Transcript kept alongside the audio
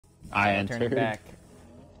I entered. Turning back.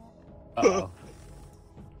 Uh-oh.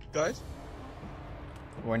 Guys?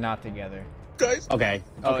 We're not together. Guys? Okay.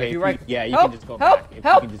 Oh, Okay. if you right- yeah, you help! can just go Help! back.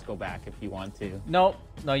 Help! You can just go back if you want to. No,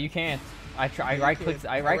 no, you can't. I right clicked.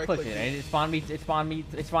 I right clicked right-clicked it, and it spawned me. It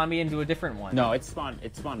spawned me into a different one. No, it spawned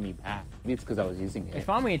me back. Maybe it's because I was using it. It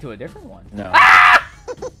spawned me into a different one. No.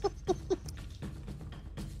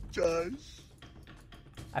 Josh.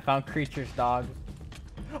 I found creatures, dog.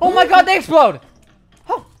 Oh my god, they explode!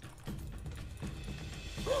 Oh.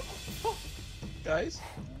 Guys?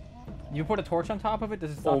 You put a torch on top of it?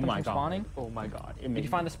 Does it stop them from god. spawning? Oh my god. Did you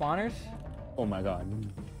find the spawners? Oh my god.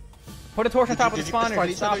 Put a torch on top of Did the you spawners. find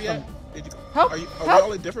It each other stops yet? them. Did you... Help! Are we Help!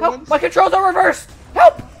 all in different Help! ones? My controls are reversed!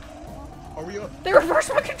 Help! Are we all... They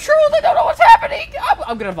reversed my controls! I don't know what's happening!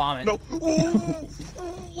 I'm gonna vomit. No. Oh,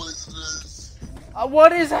 what is this?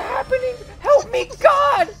 What is happening? Help me,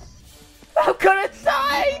 God! I'm gonna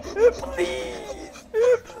die! Please!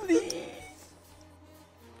 Please!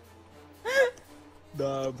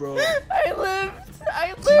 Nah, bro. I lived!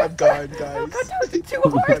 I lived! I'm gone, guys. I got down to 2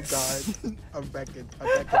 I'm hearts! gone. I'm back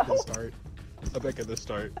at the start. I'm back at the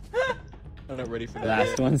start. I'm not ready for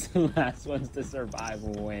that. Last ones to survive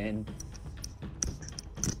will win.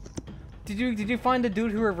 Did you find the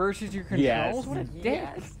dude who reverses your controls? Yes. What a dick!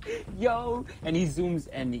 Yes. Yo, and he zooms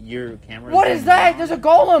and your camera. What is that? There's a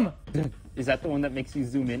golem! Is that the one that makes you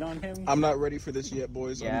zoom in on him? I'm not ready for this yet,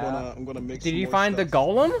 boys. Yeah. I'm gonna mix. Did some you more find the stuff.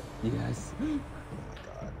 golem? Yes. Oh my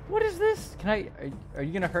god, What is this? Are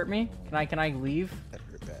you gonna hurt me? Can I leave? that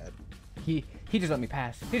hurt bad. He just let me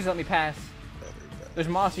pass. He just let me pass. That hurt bad. There's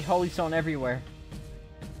mossy holy stone everywhere.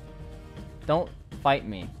 Don't fight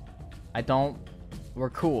me. I don't. We're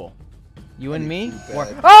cool. You and me? too We're...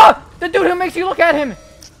 bad. Ah! The dude who makes you look at him!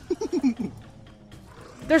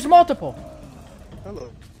 There's multiple. Hello.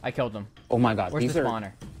 I killed him. Oh my god. Where's these the are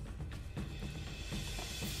spawner?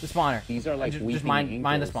 The spawner. these are like Just weeping mind the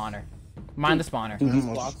angels. spawner. Mind the spawner. Dude, these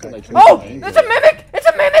Almost blocks are got like killed. Oh! weeping It's a angels. mimic! It's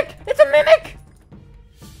a mimic! It's a mimic!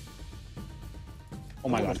 Oh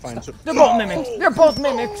my I'm god. gonna find stop. some... They're both mimics! They're both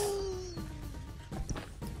mimics!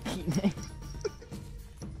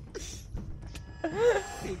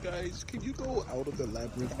 Hey guys, can you go out of the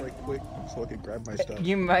labyrinth right quick so I can grab my stuff?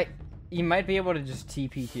 You might be able to just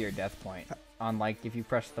TP to your death point on like if you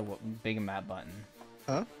press the big map button.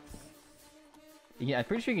 Huh? Yeah, I'm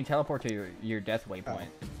pretty sure you can teleport to your death waypoint.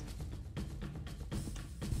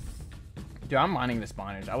 Dude, I'm mining the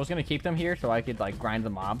spawners. I was gonna keep them here so I could like grind the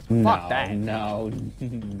mobs. Fuck that. No.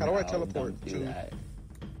 How do I teleport don't do to- that.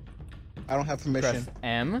 I don't have permission. Press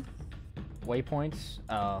M.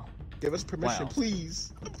 Waypoints. Give us permission, Wow.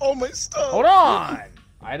 please. All my stuff. Hold on!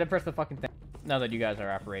 I had to press the fucking thing. Now that you guys are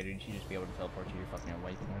operated, you should just be able to teleport to your fucking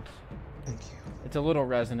waypoints. Thank you. It's a little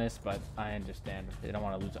resinous, but I understand. They don't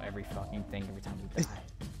want to lose every fucking thing every time you die.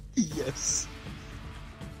 Yes.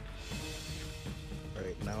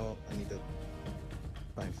 Alright, now I need to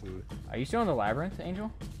find food. Are you still in the labyrinth,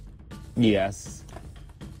 Angel? Yes.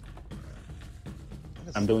 What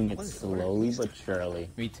is- I'm doing it what is slowly order? but surely.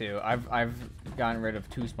 Me too. I've gotten rid of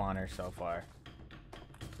 2 spawners so far.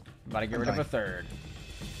 About to get I'm rid of dying. a 3rd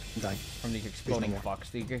I'm dying. from these exploding more.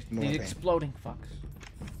 fucks. No These more pain. exploding fucks.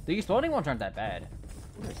 The exploding ones aren't that bad.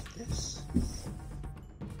 What is this?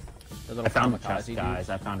 The little I found a kamikaze chest, dudes. guys.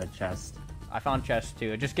 I found a chest. I found chests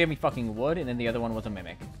too. It just gave me fucking wood, and then the other one was a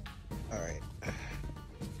mimic. Alright.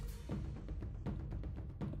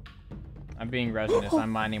 I'm being resinous. I'm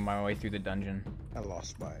mining my way through the dungeon. I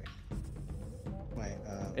lost my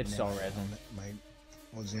It's so resin. my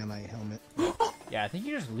Ozeanite helmet. Yeah, I think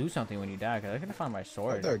you just lose something when you die, because I couldn't find my Oh,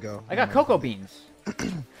 sword. there we go. I got cocoa beans.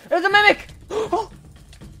 There's a mimic!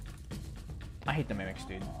 I hate the mimics,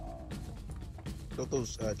 dude. Got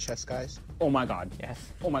those chest guys. Oh my god.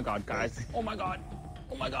 Yes. Oh my god, guys. Oh my god.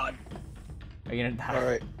 Oh my god. Are you gonna die?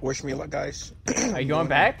 Alright, wish me luck, guys. Are you going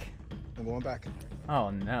back? I'm going back. Oh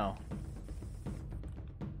no.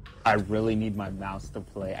 I really need my mouse to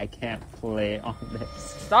play. I can't play on this.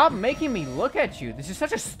 Stop making me look at you. This is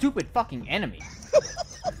such a stupid fucking enemy.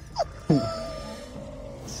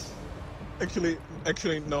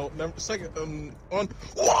 Actually, no. Never, second, on.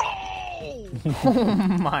 Whoa!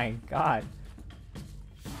 Oh my god.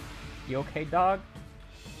 You okay, dog?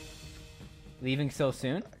 Leaving so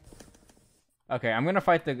soon? Okay, I'm gonna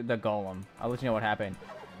fight the golem. I'll let you know what happened.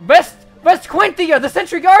 Vesquintia, the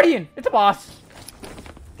Sentry Guardian! It's a boss!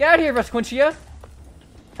 Get out of here, Vesquintia!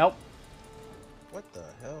 Help. What the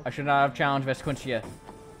hell? I should not have challenged Vesquintia.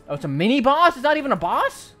 Oh, it's a mini boss? It's not even a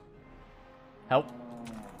boss? Help.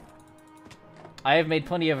 I have made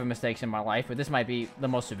plenty of mistakes in my life, but this might be the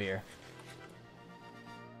most severe.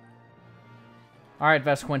 Alright,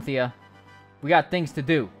 Vesquintia. We got things to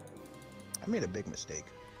do. I made a big mistake.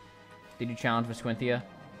 Did you challenge Miss Quinthia?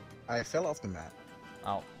 I fell off the map.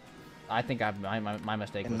 Oh, I think my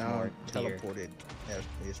mistake And was now more I'm here. teleported. Yeah,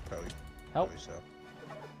 it's probably. Help. Probably so.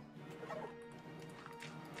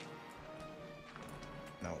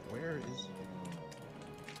 No, where is?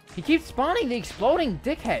 He keeps spawning the exploding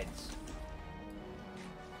dickheads.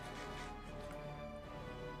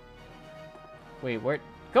 Wait, where?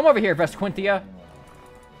 Come over here, Vesquinthia.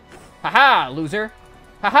 Haha, loser.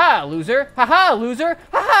 Haha, loser. Haha, loser.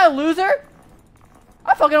 Haha, loser.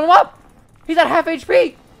 I'm fucking him up. He's at half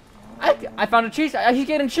HP. I found a cheese. He's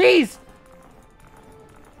getting cheese.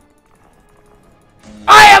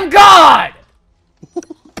 I am God.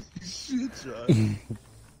 Shit, Josh.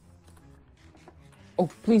 Oh,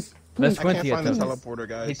 please. Let's I can't Quinthia find the took it. teleporter,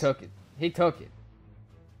 guys. He took it. He took it.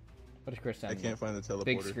 What does Chris send I me? can't find the teleporter.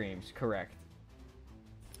 Big screams. Correct.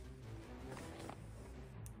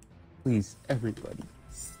 Please, everybody,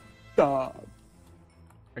 stop.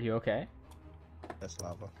 Are you okay? That's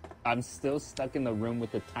lava. I'm still stuck in the room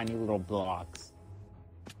with the tiny little blocks.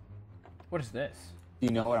 What is this? Do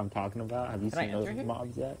you know what I'm talking about? Have you Can I seen those enter here?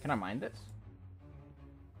 mobs yet? Can I mine this?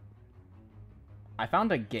 I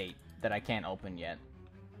found a gate that I can't open yet.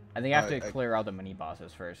 I think I have to clear all the mini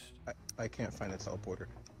bosses first. I can't find the teleporter.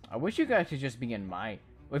 I wish you guys could just be in my.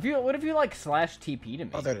 What if you like slash TP to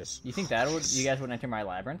me? Oh, there it is. You think that would you guys would enter my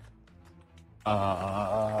labyrinth?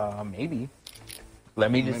 Maybe.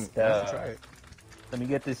 Let me just try it. let me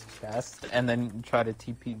get this chest and then try to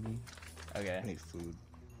TP me. Okay. I need food.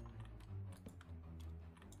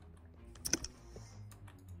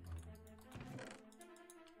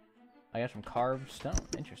 I got some carved stone.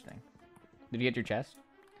 Interesting. Did you get your chest?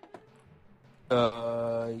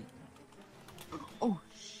 Oh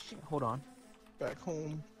shit! Hold on. Back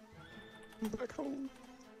home. Back home.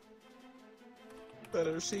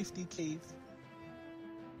 Better safety cave.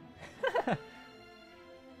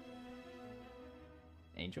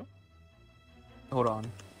 Angel? Hold on.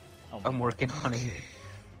 Oh, I'm working on it.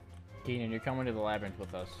 Keenan, you're coming to the labyrinth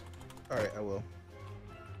with us. Alright, I will.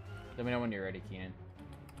 Let me know when you're ready, Keenan.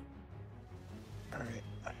 Alright.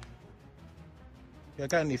 Y'all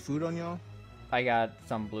got any food on y'all? I got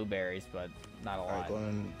some blueberries, but not a lot. Alright, go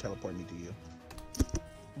and teleport me to you.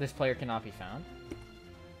 This player cannot be found.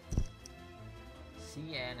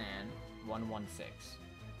 CNN 116.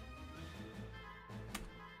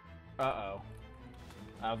 Uh-oh.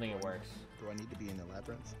 I don't think it works. Do I need to be in the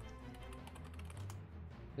labyrinth?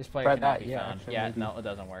 This player Try cannot that, be yeah, found. actually, Yeah, maybe. no, it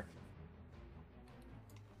doesn't work.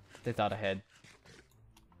 They thought ahead.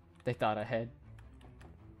 They thought ahead.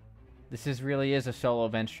 This really is a solo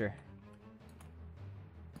venture.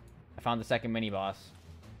 I found the second mini-boss.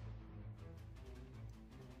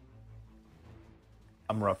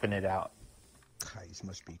 I'm roughing it out. Guys,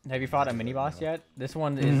 must be. Have you fought a mini-boss yet? This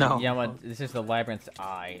one is No. Yama. This is the Labyrinth's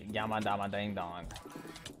Eye. Yama Dama Ding Dong.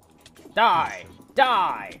 Die!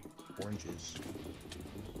 Die! Oranges.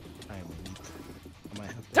 I am weak. I might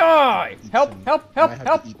have to Die! eat Help! some- Help! I Help! might have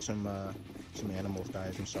Help! to eat some animals,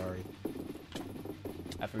 guys. I'm sorry.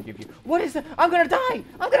 I forgive you. What is that? I'm gonna die!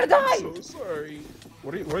 I'm gonna die! So sorry.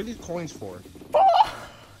 What are these coins for?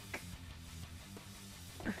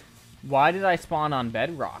 Why did I spawn on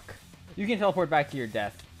bedrock? You can teleport back to your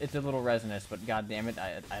death. It's a little resinous, but god damn it,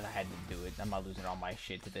 I had to do it. I'm not losing all my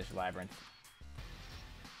shit to this labyrinth.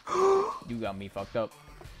 You got me fucked up.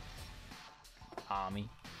 Ami.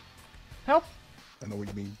 Help! I know what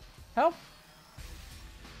you mean. Help!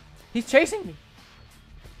 He's chasing me!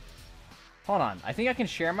 Hold on, I think I can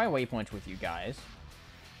share my waypoints with you guys.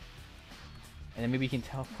 And then maybe you can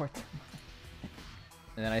teleport to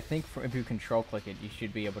And then I think if you control click it, you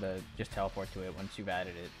should be able to just teleport to it once you've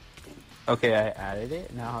added it. Okay, I added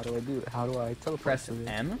it. Now how do I do it? How do I teleport Press to it?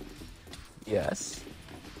 M. Yes.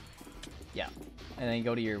 Yeah. And then you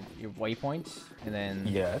go to your waypoints, and then...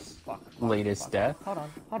 Yes. Fuck. Latest death. Hold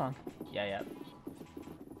on. Yeah.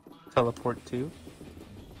 Teleport to.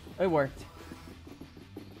 It worked,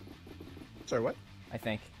 Sorry, what? I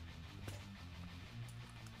think.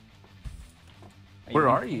 Where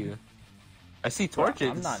are you? I see torches.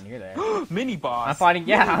 I'm not near there. Mini boss. I'm fighting...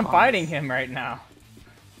 Yeah, Mini I'm boss. fighting him right now.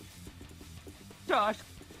 Josh.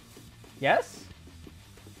 Yes?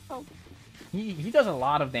 Oh. He does a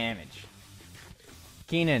lot of damage.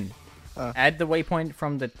 Keenan, add the waypoint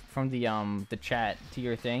from the chat to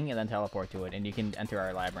your thing, and then teleport to it, and you can enter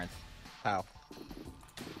our labyrinth. How?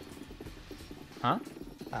 Huh?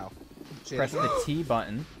 How? Say Press it again. the T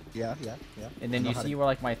button, Yeah. and then I know you how see to- where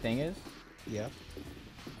like my thing is. Yeah.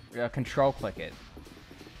 Control click it,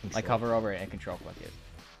 like Control. hover over it and control click it.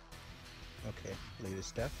 Okay.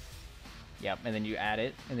 Latest death. Yep, and then you add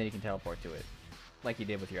it, and then you can teleport to it, like you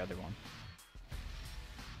did with your other one.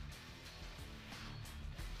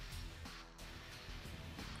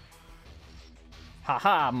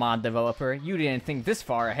 Haha, mod developer. You didn't think this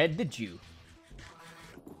far ahead, did you?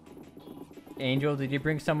 Angel, did you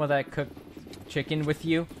bring some of that cooked chicken with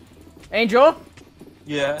you? Angel?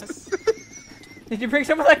 Yes. Did you bring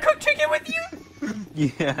some of that cooked chicken with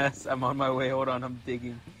you? Yes, I'm on my way. Hold on, I'm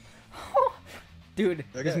digging. Dude,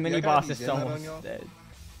 this mini got boss any is Xanite so on almost y'all? dead.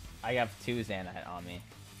 I have 2 Xanite on me.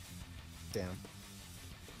 Damn.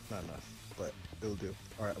 Not enough, but it'll do.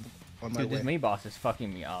 Alright, on my Dude, way. this mini boss is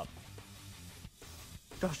fucking me up.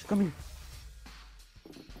 Josh, come here.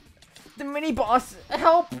 The mini boss!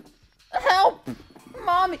 Help! Help!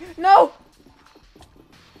 Mommy! No!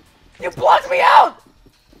 You blocked me out!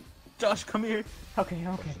 Josh, come here. Okay,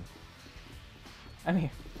 okay. I'm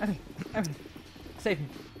here. I'm here. I'm here. Save me.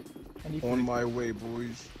 I need On food. my way,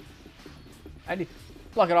 boys. I need.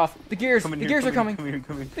 Block it off. The gears. Come in The here, gears are come coming. here, come here,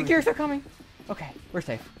 come here, The come gears are coming. Okay, we're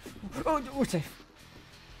safe. Oh, we're safe.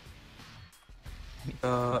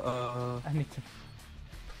 I need to.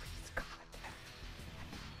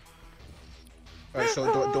 Alright,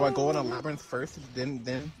 so do I go in a labyrinth first,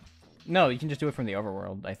 then? No, you can just do it from the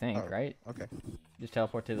overworld, I think, Oh, right? Okay. Just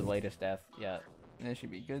teleport to the latest death. Yeah, that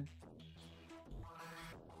should be good.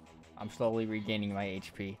 I'm slowly regaining my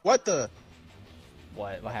HP. What the?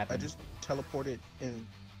 What? What I happened? just teleported in.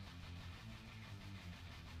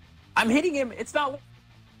 I'm hitting him. It's not.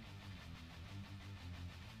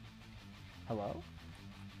 Hello?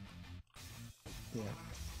 Yeah.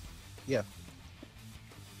 Yeah.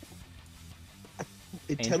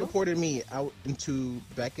 It Angel? teleported me out into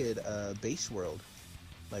back at base world,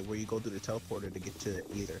 like where you go through the teleporter to get to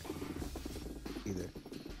Aether.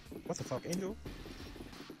 What the fuck, Angel?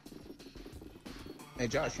 Hey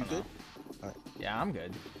Josh, you good? Alright, Yeah, I'm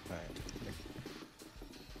good. alright.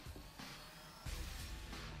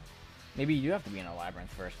 Maybe you have to be in a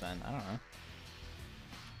labyrinth first then. I don't know.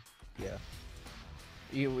 Yeah.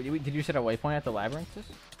 Did you set a waypoint at the labyrinths?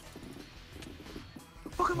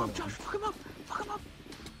 Fuck him up, Josh. Fuck him up. Fuck him up.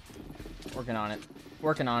 Working on it.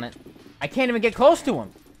 Working on it. I can't even get close to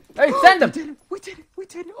him. Hey, send him! We did it. We did it. We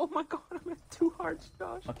did it. Oh my god, I'm at 2 hearts,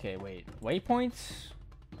 Josh. Okay, wait. Waypoints.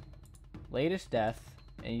 Latest death.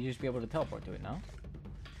 And you just be able to teleport to it, no?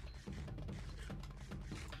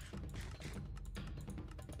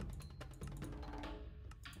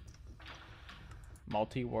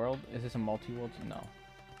 Multi-world? Is this a multi-world? No.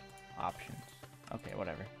 Options. Okay,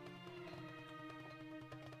 whatever.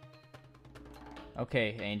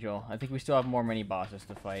 Okay, Angel. I think we still have more mini bosses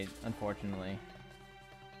to fight, unfortunately.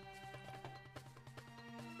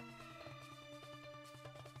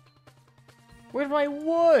 Where's my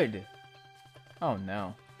wood? Oh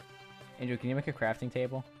no. Angel, can you make a crafting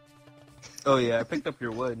table? Oh yeah, I picked up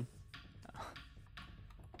your wood.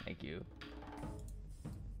 Thank you.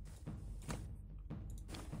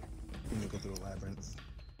 Let me go through the labyrinth.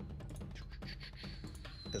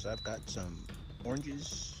 Because I've got some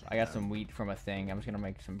oranges. I got some wheat from a thing. I'm just gonna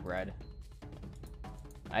make some bread.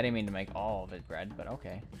 I didn't mean to make all of it bread, but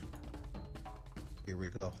okay. Here we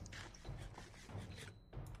go.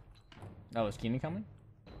 Oh, is Keenan coming?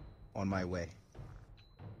 On my way.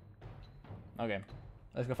 Okay.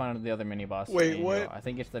 Let's go find out the other mini boss. Wait, Angel. what? I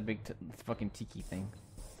think it's the big fucking tiki thing.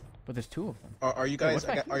 But there's 2 of them. Are you Wait, guys? what's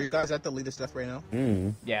back Are you guys at the latest stuff right now?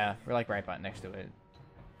 Yeah, we're like right next to it.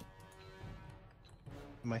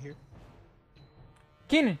 Am I here?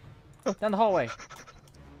 Keenan! Down the hallway.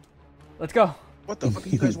 Let's go. What the fuck are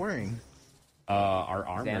you guys wearing? Our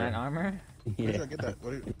armor. Xanite armor? Where did I get that?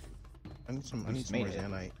 I need some. I need some more made it.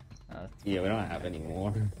 Xanite. Yeah, we don't have any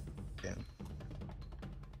more. Damn.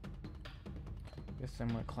 Guess I'm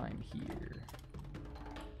gonna climb here.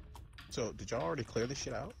 So, did y'all already clear this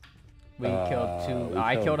shit out? We killed 2.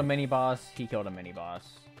 I killed- killed a mini boss. He killed a mini boss.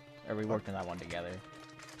 Or we worked on that one together.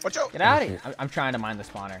 Watch out! Get out of here! I'm trying to mine the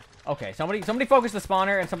spawner. Okay, somebody focus the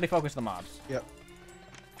spawner and somebody focus the mobs. Yep.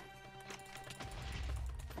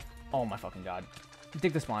 Oh my fucking god!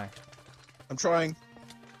 Dig the spawner. I'm trying.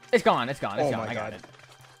 It's gone. It's gone. It's Oh gone. my I got God. it.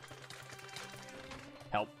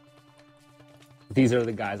 Help! These are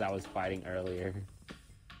the guys I was fighting earlier.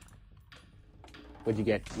 What'd you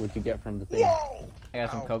get? What'd you get from the thing? Whoa! I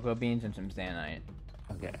got some cocoa beans and some Xanite.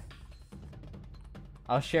 Okay.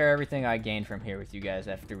 I'll share everything I gained from here with you guys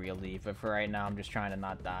after we leave. But for right now, I'm just trying to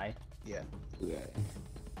not die. Yeah. Okay.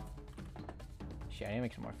 Shit, I need to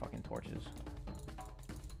make some more fucking torches.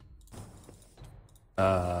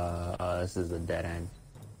 This is a dead end.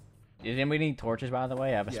 Does anybody need torches, by the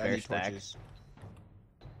way? I have a Yeah, I spare need stack. torches.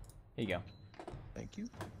 Here you go. Thank you.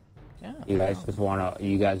 Yeah. You guys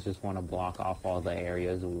just wanna block off all the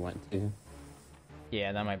areas we went to?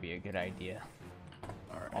 Yeah, that might be a good idea.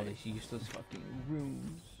 Alright. All these useless fucking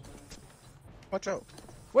rooms. Watch out.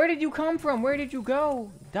 Where did you come from? Where did you go?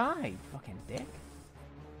 Die, fucking dick.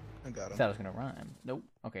 I got him. Thought it was gonna rhyme. Nope.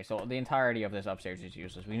 Okay, so the entirety of this upstairs is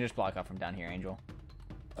useless. We can just block off from down here, Angel.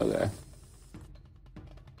 Okay.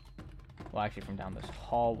 Well, actually, from down this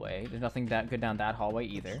hallway. There's nothing that good down that hallway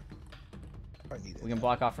either. I need it. We can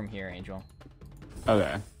block off from here, Angel.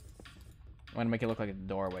 Okay. I'm gonna make it look like a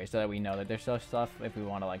doorway so that we know that there's still stuff if we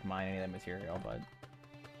want to like mine any of that material, but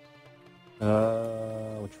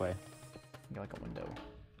Which way? get like a window.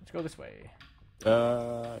 Let's go this way.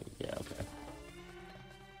 Yeah, okay.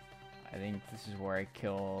 I think this is where I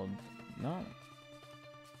killed. No.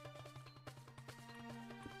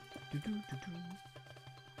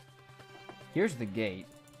 Here's the gate.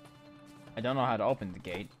 I don't know how to open the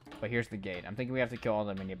gate, but here's the gate. I'm thinking we have to kill all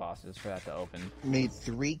the mini bosses for that to open. Made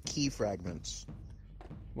 3 key fragments.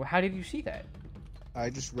 Well, how did you see that? I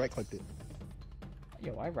just right-clicked it.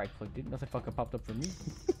 Yo, I right-clicked it. Nothing fucking popped up for me.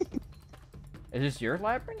 Is this your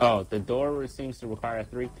labyrinth? Oh, the door seems to require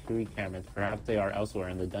 3 key cameras. Perhaps they are elsewhere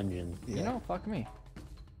in the dungeon. Yeah. You know, fuck me.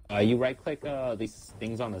 You right-click these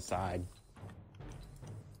things on the side.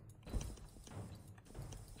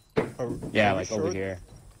 Yeah, Are like you over sure here.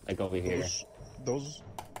 Like over here. Those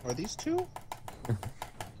are these 2?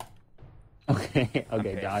 Okay, okay,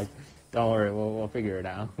 Okay. guys. Don't worry, we'll figure it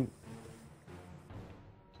out.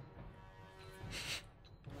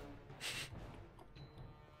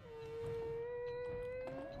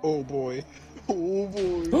 Oh boy. Oh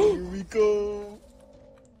boy. Here we go.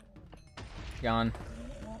 Gone.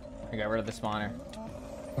 I got rid of the spawner.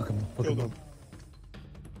 Kill them.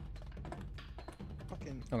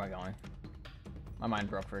 Fucking. Oh my god. My mind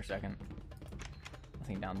broke for a second.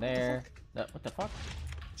 Nothing down there. What the fuck?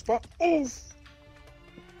 Spawn. Oof.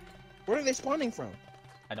 Where are they spawning from?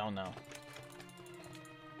 I don't know.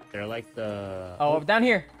 They're like the... Oh, down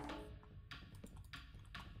here!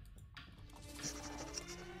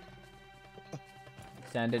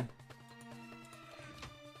 Extended.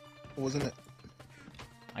 Wasn't it?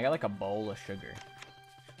 I got like a bowl of sugar.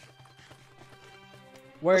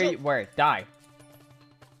 Where What's are you? up? Where? Die!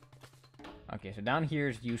 Okay, so down here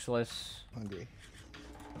is useless. Hungry.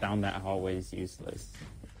 Down that hallway is useless.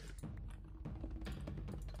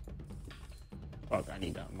 Fuck,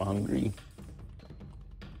 I'm hungry.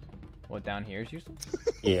 What, down here is useless?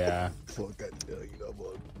 Yeah. Fuck, I tell you that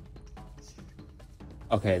one.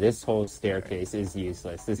 Okay, this whole staircase is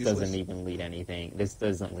useless. This Useless. doesn't even lead anything. This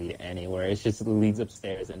doesn't lead anywhere. It just leads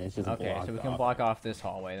upstairs and it's just Okay, blocked so we can off. block off this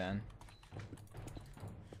hallway then.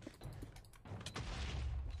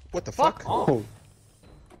 What the Fuck fuck? off! Oh,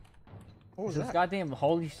 What was Those that? goddamn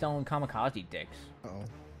holy stone kamikaze dicks. Uh-oh.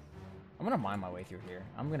 I'm gonna mine my way through here.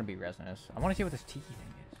 I'm gonna be resinous. I wanna see what this tiki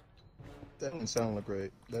thing is. That didn't sound like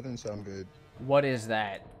great. That didn't sound good. What is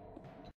that?